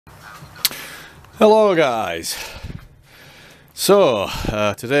Hello guys. So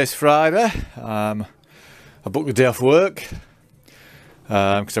today's Friday. I booked the day off work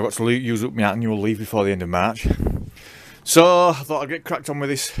because I've got to use up my annual leave before the end of March. So I thought I'd get cracked on with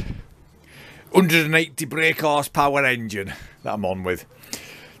this 180 brake horsepower engine that I'm on with.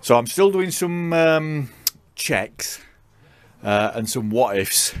 So I'm still doing some checks and some what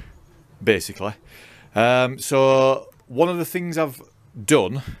ifs basically. So one of the things I've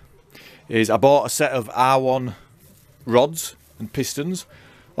done is I bought a set of R1 rods and pistons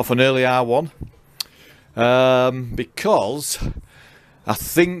off an early R1 because I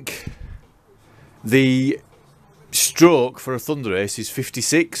think the stroke for a Thunderace is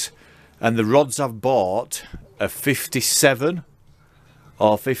 56 and the rods I've bought are 57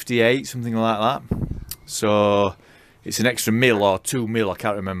 or 58, something like that. So it's an extra mil or 2 mil, I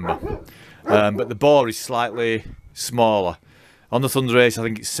can't remember. But the bore is slightly smaller. On the Thunderace, I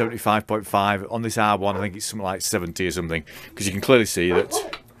think it's 75.5. On this R1, I think it's something like 70 or something. Because you can clearly see that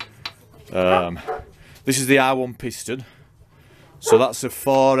this is the R1 piston. So that's a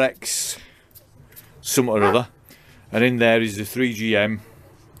 4X something or other. And in there is the 3GM.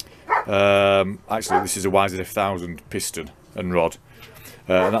 Actually, this is a YZF 1000 piston and rod.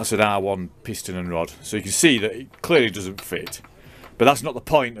 And that's an R1 piston and rod. So you can see that it clearly doesn't fit. But that's not the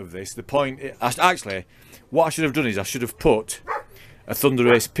point of this. The point, actually, what I should have done is I should have put a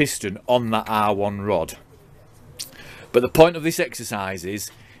Thunderace piston on that R1 rod. But the point of this exercise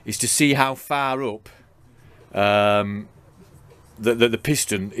is to see how far up the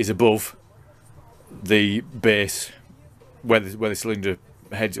piston is above the base where the cylinder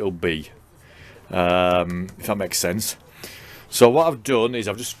head will be, if that makes sense. So what I've done is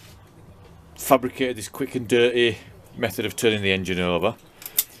I've just fabricated this quick and dirty method of turning the engine over.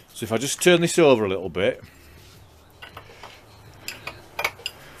 So if I just turn this over a little bit,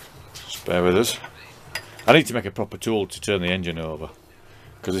 just bear with us. I need to make a proper tool to turn the engine over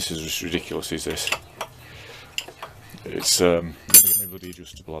because this is just ridiculous, is this? It's let me get my bloody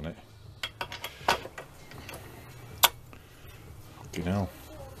adjustable on it. Fucking hell.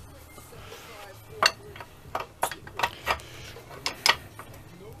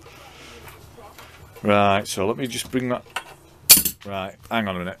 Right, so let me just bring that. Right, hang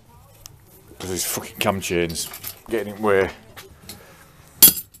on a minute. Because these fucking cam chains getting in the way.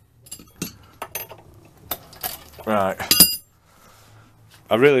 Right.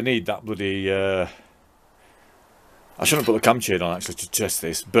 I really need that bloody. I shouldn't put the cam chain on actually to test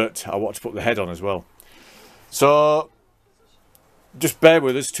this, but I want to put the head on as well. So, just bear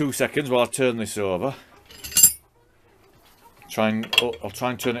with us 2 seconds while I turn this over. I'll try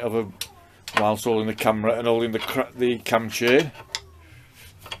and turn it over whilst holding the camera and holding the cam chain.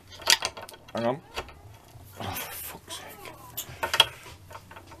 Hang on. Oh, for fuck's sake.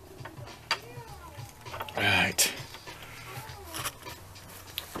 Right.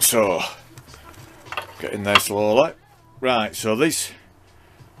 So, get in there slowly. Right, so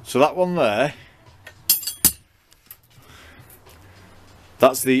that one there,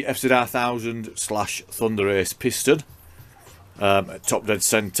 that's the FZR 1000 / Thunderace piston at top dead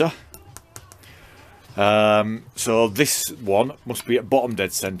centre. So this one must be at bottom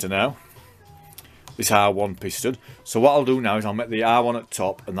dead centre now, this R1 piston. So what I'll do now is I'll make the R1 at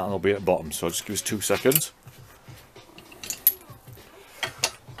top and that'll be at bottom. So just give us 2 seconds.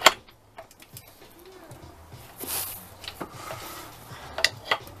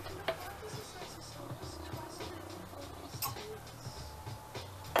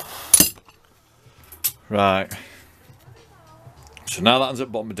 Right, so now that's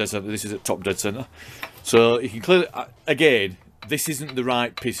at bottom dead centre, this is at top dead centre. So you can clearly, again, this isn't the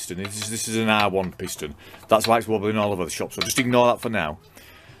right piston, this is an R1 piston. That's why it's wobbling all over the shop, so just ignore that for now.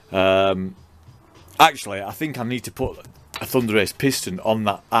 Actually, I think I need to put a Thunderace piston on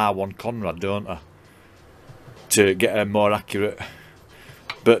that R1 Conrad, don't I? To get a more accurate.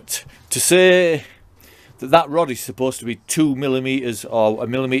 But to say that rod is supposed to be 2 millimeters or a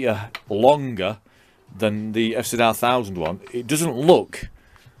millimeter longer than the FZR 1000 one, it doesn't look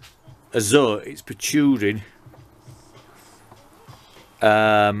as though it's protruding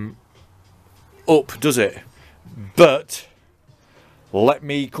up, does it? But let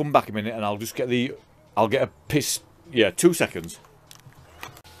me come back a minute and I'll just get a piston. Yeah, 2 seconds.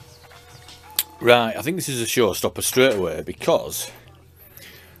 Right, I think this is a showstopper straight away because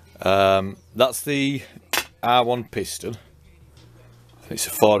that's the R1 piston. It's a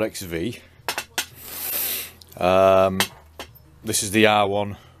 4XV. This is the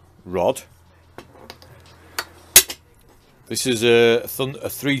R1 rod. This is a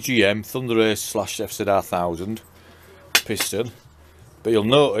 3GM Thunderace / FZR 1000 piston. But you'll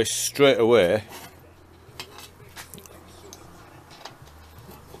notice straight away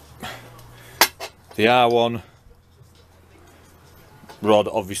the R1 rod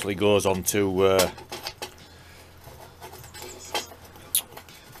obviously goes onto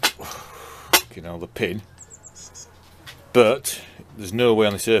you know, the pin, but there's no way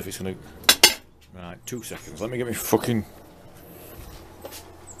on the surface it's going to. Right, 2 seconds. Let me get me fucking.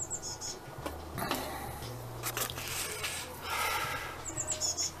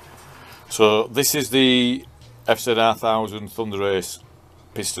 So this is the FZR1000 Thunderace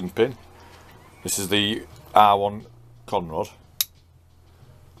piston pin. This is the R1 conrod.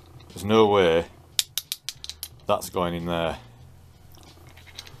 There's no way that's going in there.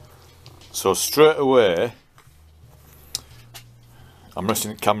 So straight away, I'm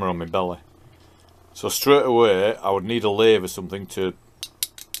resting the camera on my belly. So straight away, I would need a lathe or something to,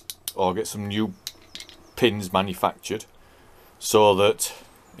 or get some new pins manufactured, so that,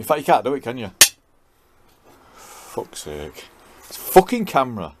 in fact you can't do it, can you? Fuck's sake. It's a fucking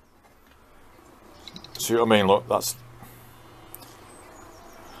camera. See what I mean? Look, that's...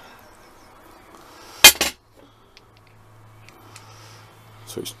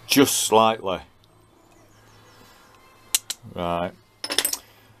 So it's just slightly. Right.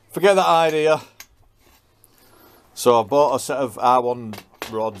 Forget that idea. So I bought a set of R1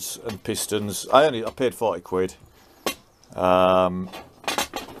 rods and pistons. I paid 40 quid. It's going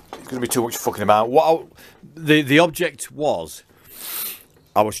to be too much fucking about. The object was,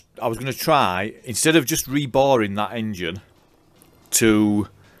 I was going to try, instead of just reboring that engine to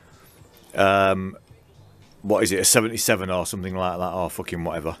what is it, a 77 or something like that, or fucking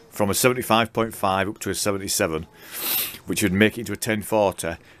whatever, from a 75.5 up to a 77, which would make it into a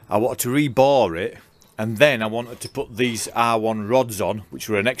 1040. I wanted to rebore it, and then I wanted to put these R1 rods on, which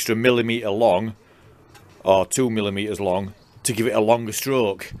were an extra millimetre long, or 2 millimetres long, to give it a longer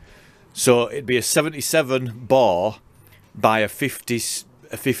stroke. So it'd be a 77 bore by a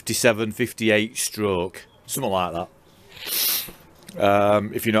 57, 58 stroke, something like that,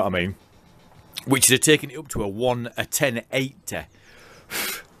 if you know what I mean. Which they're taking it up to a 1080.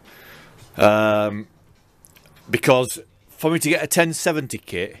 Because for me to get a 1070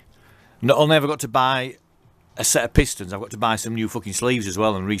 kit, not only have I got to buy a set of pistons, I've got to buy some new fucking sleeves as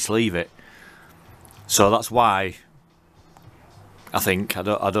well and re-sleeve it. So that's why I think I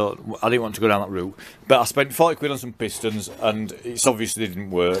didn't want to go down that route. But I spent 40 quid on some pistons, and it's obviously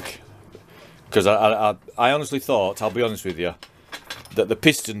didn't work. Because I honestly thought, I'll be honest with you, that the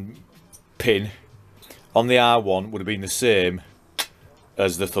piston pin on the R1 would have been the same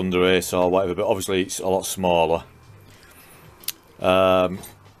as the Thunderace or whatever, but obviously it's a lot smaller.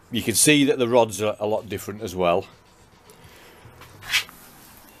 You can see that the rods are a lot different as well.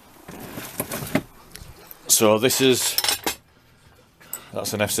 So that's an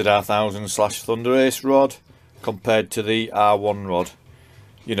FZR1000 / Thunderace rod compared to the R1 rod.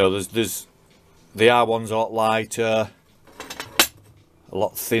 You know, there's the R1's a lot lighter, a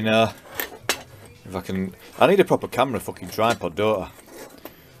lot thinner. If I need a proper camera fucking tripod, don't I?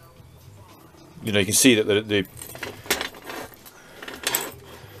 You know, you can see that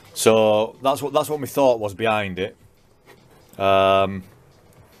so that's what my thought was behind it. But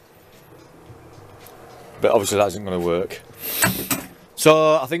obviously that isn't going to work.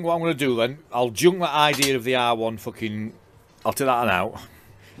 So I think what I'm going to do then, I'll junk that idea of the R1 fucking, I'll take that out.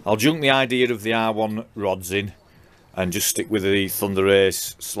 I'll junk the idea of the R1 rods in, and just stick with the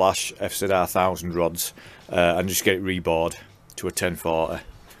Thunderace / FZR1000 rods, and just get it rebored to a 1040,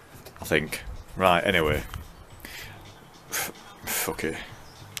 I think. Right, anyway. Fuck it.